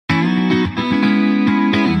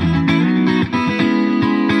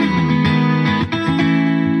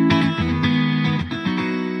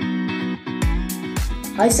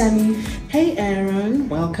Hi, Sammy. Hey, Aaron.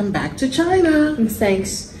 Welcome back to China.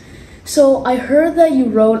 Thanks. So, I heard that you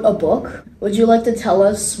wrote a book. Would you like to tell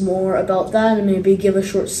us more about that and maybe give a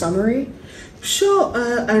short summary? Sure.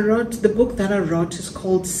 The book that I wrote is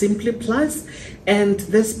called Simply Plus, and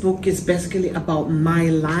this book is basically about my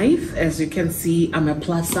life. As you can see, I'm a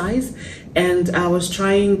plus size, and I was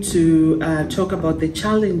trying to talk about the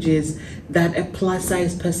challenges that a plus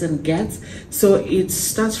size person gets. So it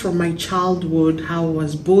starts from my childhood, how I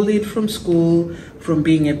was bullied from school, from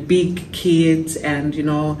being a big kid, and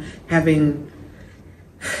having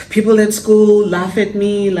people at school laugh at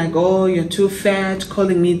me like, oh, you're too fat,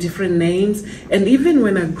 calling me different names. And even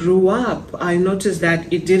when I grew up, I noticed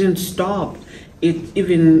that it didn't stop.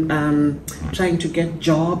 Even trying to get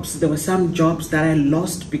jobs, there were some jobs that I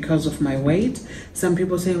lost because of my weight. Some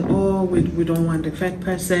people saying, oh, we don't want a fat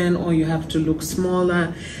person, or you have to look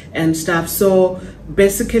smaller and stuff. So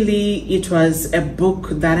basically it was a book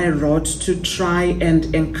that I wrote to try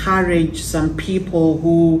and encourage some people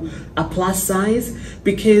who are plus size,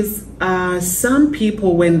 because some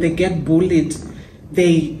people, when they get bullied,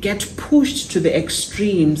 they get pushed to the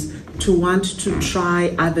extremes to want to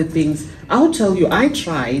try other things. I'll tell you, I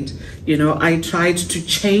tried to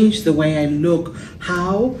change the way I look.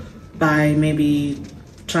 How? By maybe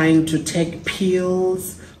trying to take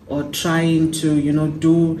pills or trying to,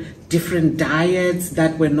 do different diets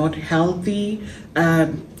that were not healthy.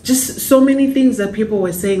 Just so many things that people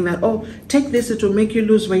were saying that, oh, take this, it will make you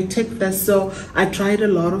lose weight, take this. So I tried a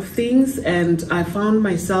lot of things, and I found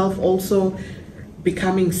myself also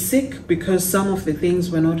becoming sick because some of the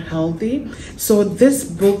things were not healthy. So this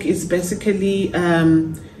book is basically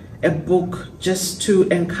a book just to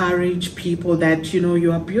encourage people that,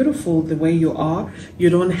 you are beautiful the way you are.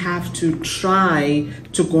 You don't have to try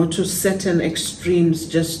to go to certain extremes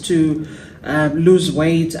just to lose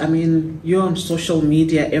weight. I mean, you're on social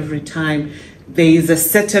media every time. There is a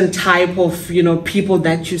certain type of, people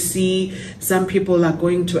that you see. Some people are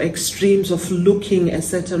going to extremes of looking a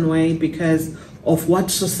certain way because of what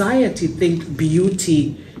society think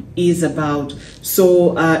beauty is about.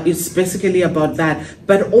 So it's basically about that.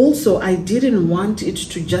 But also, I didn't want it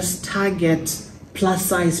to just target plus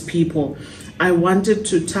size people. I wanted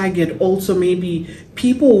to target also maybe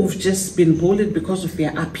people who've just been bullied because of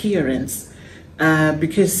their appearance.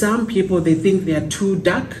 Because some people, they think they're too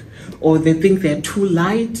dark, or they think they're too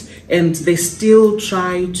light, and they still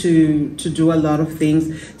try to do a lot of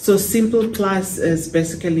things. So Simple Plus is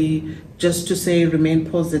basically just to say, remain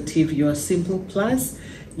positive. You are Simple Plus.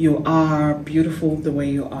 You are beautiful the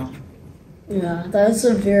way you are. Yeah, that's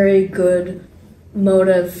a very good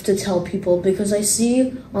motive to tell people, because I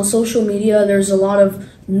see on social media there's a lot of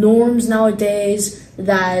norms nowadays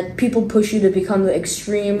that people push you to become the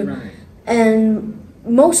extreme. Right. And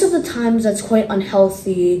most of the times that's quite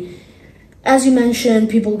unhealthy. As you mentioned,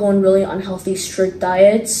 people go on really unhealthy, strict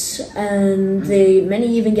diets, and many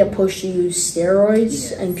even get pushed to use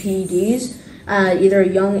steroids and PEDs at either a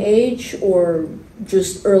young age or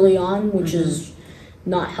just early on, which is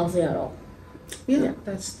not healthy at all. Yeah,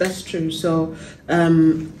 that's true. So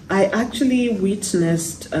I actually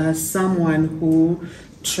witnessed someone who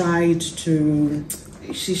tried to,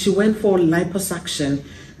 she went for liposuction,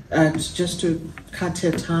 just to cut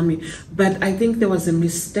her tummy, but I think there was a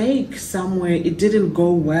mistake somewhere. It didn't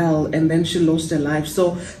go well, and then she lost her life.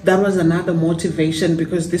 So that was another motivation,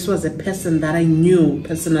 because this was a person that I knew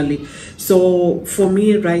personally. So for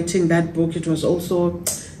me, writing that book, it was also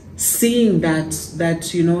seeing that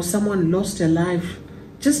someone lost her life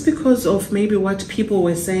just because of maybe what people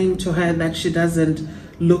were saying to her, that she doesn't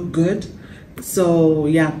look good. So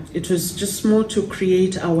yeah, it was just more to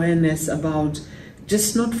create awareness about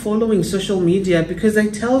just not following social media, because I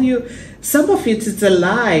tell you, some of it's a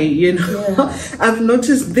lie, Yeah. I've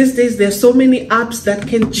noticed these days there's so many apps that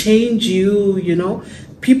can change you,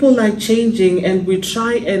 people are changing, and we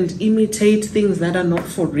try and imitate things that are not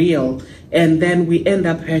for real, and then we end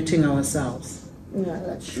up hurting ourselves. Yeah,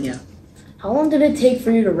 that's true. Yeah. How long did it take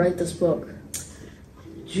for you to write this book?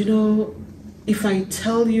 If I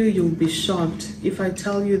tell you, you'll be shocked. If I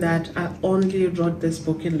tell you that I only wrote this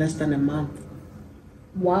book in less than a month.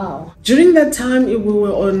 Wow. During that time, we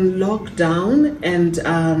were on lockdown, and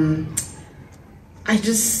I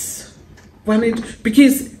just wanted,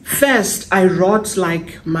 because first I wrote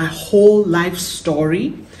like my whole life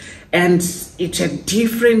story, and it's a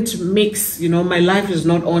different mix. My life is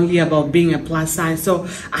not only about being a plus size. So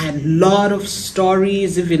I had a lot of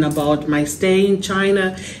stories, even about my stay in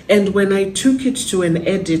China. And when I took it to an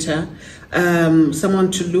editor,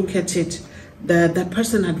 someone to look at it, that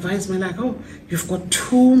person advised me like, oh, you've got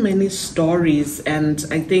too many stories, and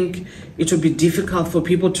I think it would be difficult for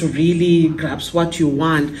people to really grasp what you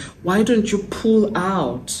want. Why don't you pull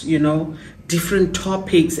out, you know, different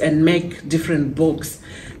topics and make different books?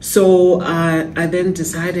 So I then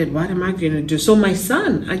decided, what am I going to do? So my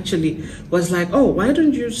son actually was like, oh, why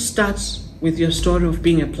don't you start with your story of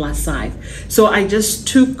being a plus size? So I just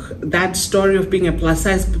took that story of being a plus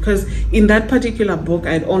size, because in that particular book,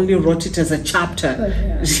 I'd only wrote it as a chapter.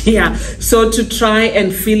 Yeah. So to try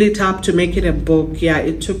and fill it up to make it a book, yeah,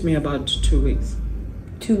 it took me about 2 weeks.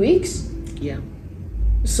 2 weeks? Yeah.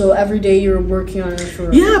 So every day you were working on it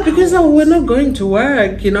for... Yeah, because we're not going to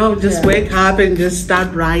work, you know, just wake up and just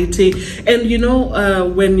start writing. And, you know,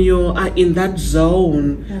 when you are in that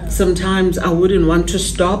zone, sometimes I wouldn't want to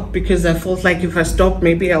stop, because I felt like if I stop,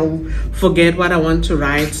 maybe I'll forget what I want to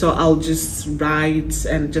write. So I'll just write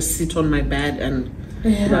and just sit on my bed and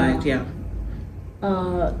write,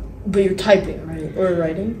 But you're typing, right? Or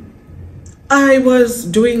writing? I was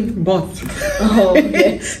doing both. Oh,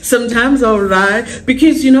 okay. Sometimes I'll write,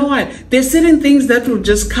 because you know what? There's certain things that will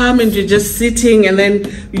just come and you're just sitting and then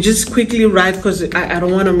you just quickly write, because I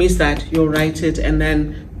don't want to miss that. You'll write it and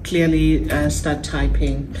then clearly start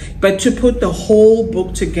typing. But to put the whole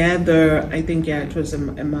book together, I think, yeah, it was a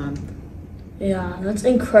month. Yeah, that's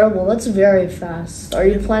incredible. That's very fast. Are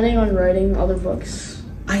you planning on writing other books?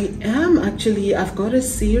 I am actually. I've got a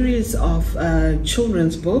series of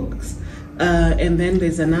children's books. And then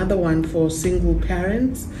there's another one for single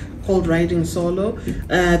parents called Writing Solo.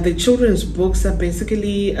 The children's books are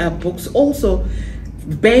basically books also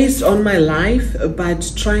based on my life,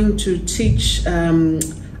 but trying to teach,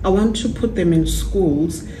 I want to put them in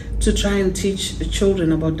schools to try and teach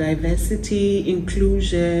children about diversity,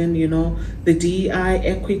 inclusion, you know, the DEI,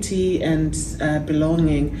 equity, and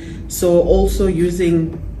belonging. So also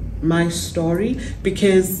using my story,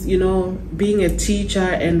 because, you know, being a teacher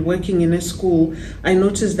and working in a school, I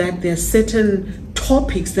noticed that there are certain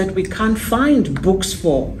topics that we can't find books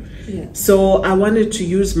for. So I wanted to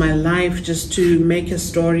use my life just to make a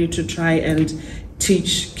story to try and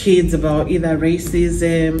teach kids about either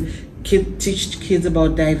racism, teach kids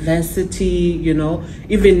about diversity, you know,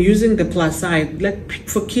 even using the plus side, like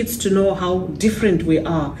for kids to know how different we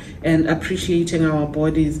are and appreciating our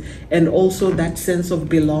bodies, and also that sense of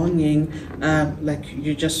belonging. Like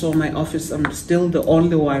you just saw my office, I'm still the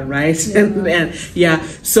only one, right?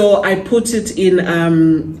 So I put it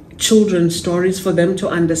in children's stories for them to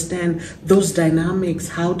understand those dynamics.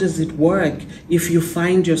 How does it work if you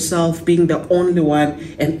find yourself being the only one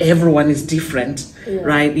and everyone is different,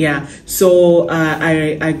 right? So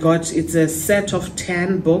I got, it's a set of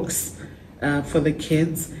 10 books for the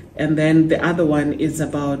kids, and then the other one is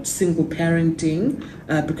about single parenting,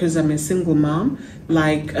 because I'm a single mom.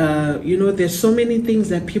 Like, you know, there's so many things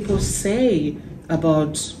that people say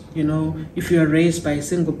about, you know, if you're raised by a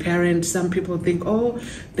single parent. Some people think, oh,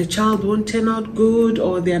 the child won't turn out good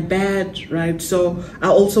or they're bad, right? So I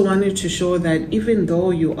also wanted to show that even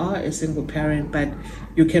though you are a single parent, but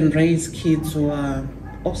you can raise kids who are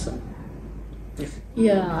awesome.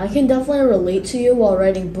 Yeah, I can definitely relate to you while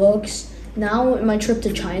writing books. Now, in my trip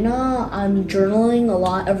to China, I'm journaling a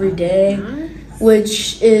lot every day,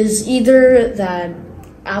 which is either that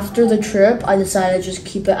after the trip, I decided to just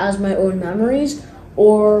keep it as my own memories,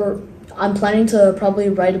 or I'm planning to probably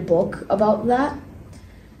write a book about that.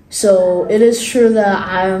 So it is true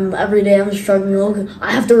that every day I'm struggling. Okay,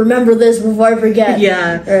 I have to remember this before I forget.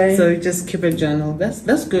 Right? So just keep a journal.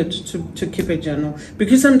 That's good to keep a journal,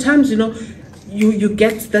 because sometimes, you know, you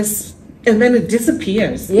get this and then it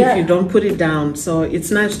disappears if you don't put it down. So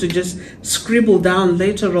it's nice to just scribble down.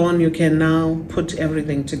 Later on, you can now put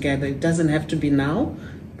everything together. It doesn't have to be now,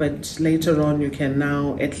 but later on you can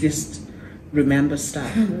now at least remember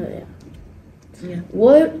stuff.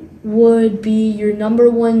 What would be your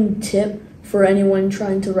number one tip for anyone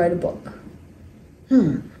trying to write a book?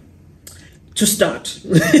 To start.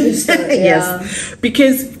 Yes,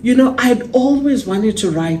 because, you know, I'd always wanted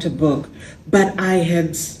to write a book, but I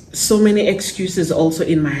had so many excuses also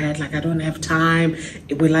in my head, like I don't have time,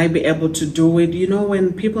 will I be able to do it? You know,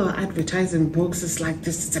 when people are advertising books, it's like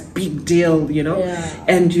this is a big deal, you know,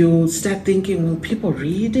 and you start thinking, will people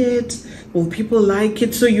read it? Will people like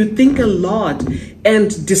it? So you think a lot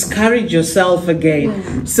and discourage yourself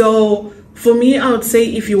again. So for me, I would say,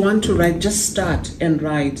 if you want to write, just start and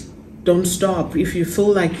write. Don't stop. If you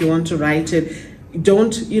feel like you want to write it,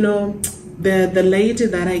 don't, you know, the lady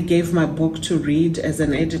that I gave my book to read as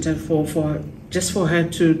an editor for her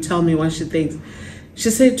to tell me what she thinks, she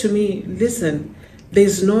said to me, listen,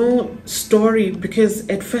 there's no story, because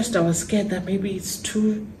at first I was scared that maybe it's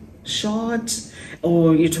too short,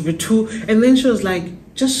 or it will be too. And then she was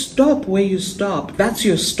like, just stop where you stop. That's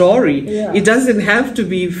your story. Yeah. It doesn't have to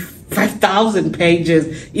be 5,000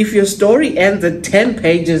 pages. If your story ends at 10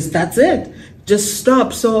 pages, that's it. Just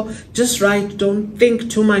stop. So just write. Don't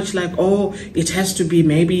think too much like, oh, it has to be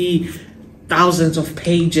maybe thousands of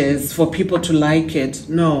pages for people to like it.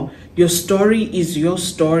 No, your story is your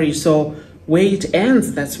story. So where it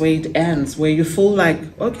ends, that's where it ends. Where you feel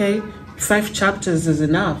like, okay, 5 chapters is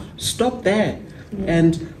enough. Stop there.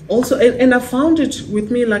 And also, and I found it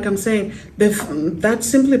with me, like I'm saying, that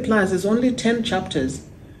Simply Plus is only 10 chapters.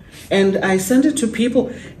 And I sent it to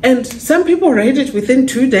people, and some people read it within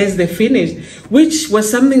 2 days, they finished, which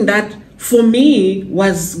was something that for me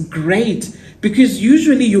was great, because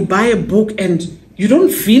usually you buy a book and you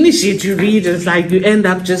don't finish it, you read it, it's like you end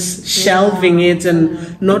up just shelving it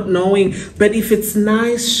and not knowing. But if it's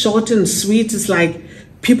nice, short and sweet, it's like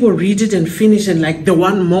people read it and finish and like they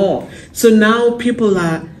want more. So now people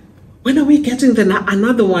are, when are we getting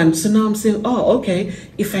another one? So now I'm saying, oh, okay,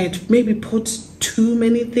 if I had maybe put too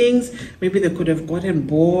many things, maybe they could have gotten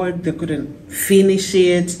bored, they couldn't finish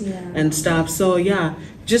it and stuff. So yeah,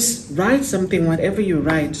 just write something, whatever you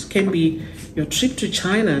write. It can be your trip to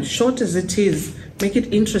China, short as it is, make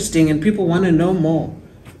it interesting and people want to know more.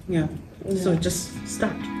 Yeah. So just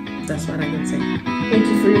start. That's what I can say. Thank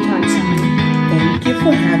you for your time, Sam. Thank you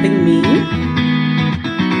for having me.